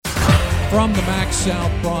From the Max South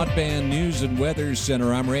Broadband News and Weather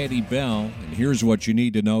Center, I'm Randy Bell, and here's what you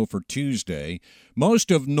need to know for Tuesday.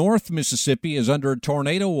 Most of North Mississippi is under a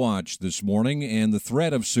tornado watch this morning, and the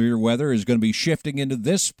threat of severe weather is going to be shifting into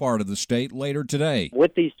this part of the state later today.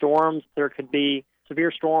 With these storms, there could be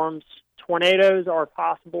severe storms. Tornadoes are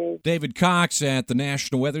possible. David Cox at the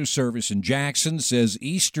National Weather Service in Jackson says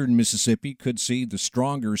eastern Mississippi could see the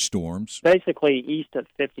stronger storms. Basically, east of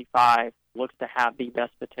 55 looks to have the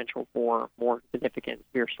best potential for more significant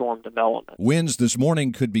severe storm development. Winds this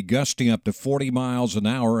morning could be gusting up to 40 miles an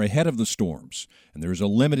hour ahead of the storms, and there's a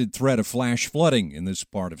limited threat of flash flooding in this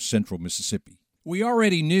part of central Mississippi. We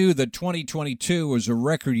already knew that 2022 was a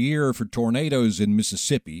record year for tornadoes in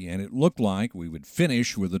Mississippi, and it looked like we would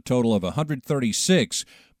finish with a total of 136,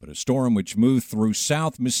 but a storm which moved through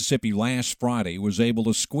South Mississippi last Friday was able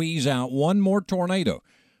to squeeze out one more tornado.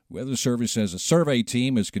 Weather Service says a survey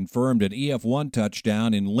team has confirmed an EF1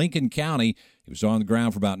 touchdown in Lincoln County. It was on the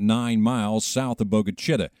ground for about 9 miles south of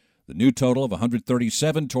Bogachita. The new total of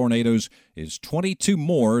 137 tornadoes is 22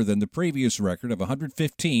 more than the previous record of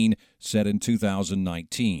 115 set in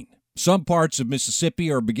 2019. Some parts of Mississippi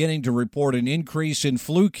are beginning to report an increase in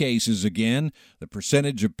flu cases again. The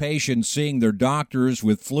percentage of patients seeing their doctors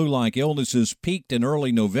with flu-like illnesses peaked in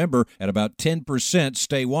early November at about 10%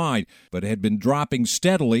 statewide, but had been dropping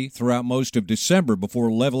steadily throughout most of December before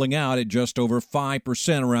leveling out at just over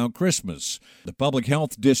 5% around Christmas. The Public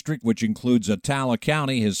Health District, which includes Attala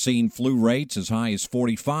County, has seen flu rates as high as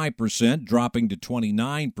 45%, dropping to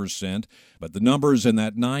 29%, but the numbers in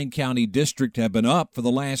that 9-county district have been up for the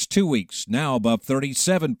last 2 weeks, now above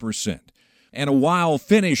 37%. And a wild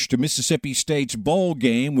finish to Mississippi State's bowl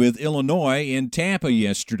game with Illinois in Tampa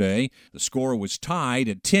yesterday. The score was tied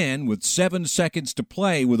at 10 with 7 seconds to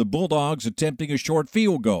play, with the Bulldogs attempting a short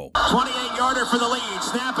field goal. 28-yarder for the lead.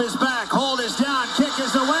 Snap is back. Hold is down. Kick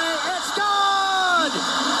is away. It's good!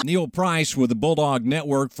 Neil Price with the Bulldog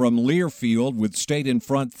Network from Learfield, with State in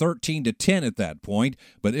front 13-10 at that point,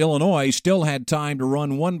 but Illinois still had time to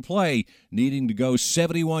run one play, needing to go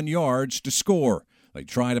 71 yards to score. They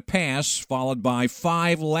tried a pass, followed by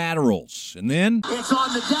 5 laterals, and then it's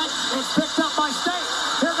on the deck. It's picked up by State.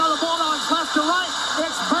 Here go the Bulldogs left to right.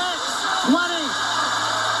 It's Banks, 20,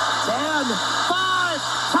 10, 5,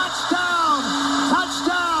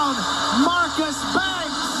 touchdown, Marcus Banks.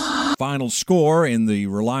 Final score in the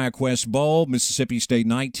ReliaQuest Bowl, Mississippi State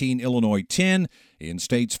 19, Illinois 10, in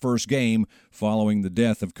State's first game following the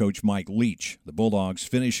death of Coach Mike Leach. The Bulldogs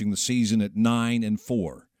finishing the season at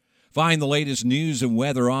 9-4. Find the latest news and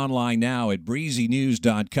weather online now at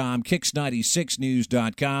breezynews.com,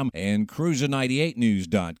 kicks96news.com, and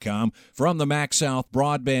cruiser98news.com. From the Max South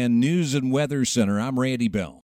Broadband News and Weather Center, I'm Randy Bell.